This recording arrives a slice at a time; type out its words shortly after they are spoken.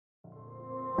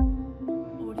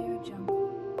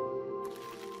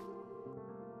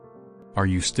Are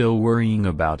you still worrying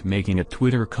about making a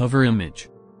Twitter cover image?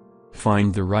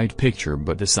 Find the right picture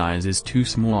but the size is too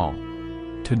small.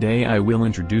 Today I will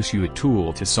introduce you a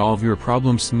tool to solve your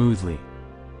problem smoothly.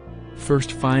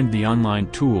 First, find the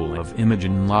online tool of Image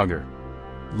Enlarger.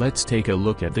 Let's take a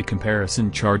look at the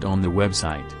comparison chart on the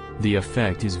website. The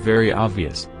effect is very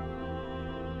obvious.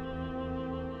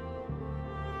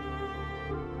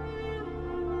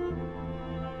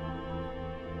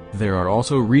 There are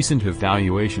also recent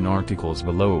evaluation articles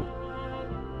below.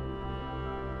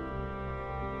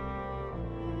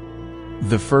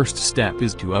 The first step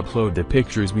is to upload the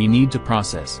pictures we need to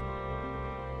process.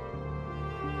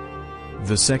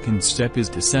 The second step is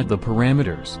to set the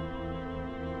parameters.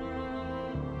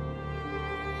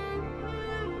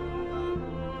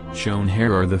 Shown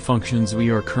here are the functions we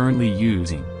are currently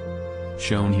using.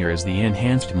 Shown here is the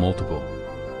enhanced multiple.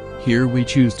 Here we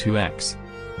choose 2x.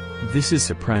 This is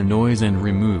suppress noise and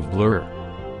remove blur.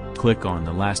 Click on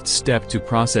the last step to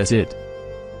process it.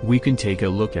 We can take a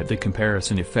look at the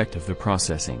comparison effect of the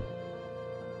processing.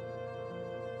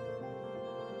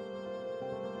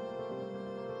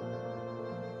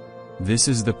 This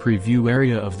is the preview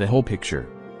area of the whole picture.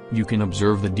 You can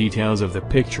observe the details of the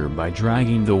picture by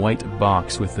dragging the white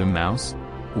box with the mouse.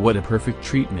 What a perfect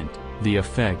treatment, the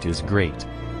effect is great.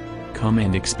 Come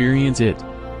and experience it.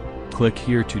 Click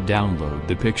here to download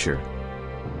the picture.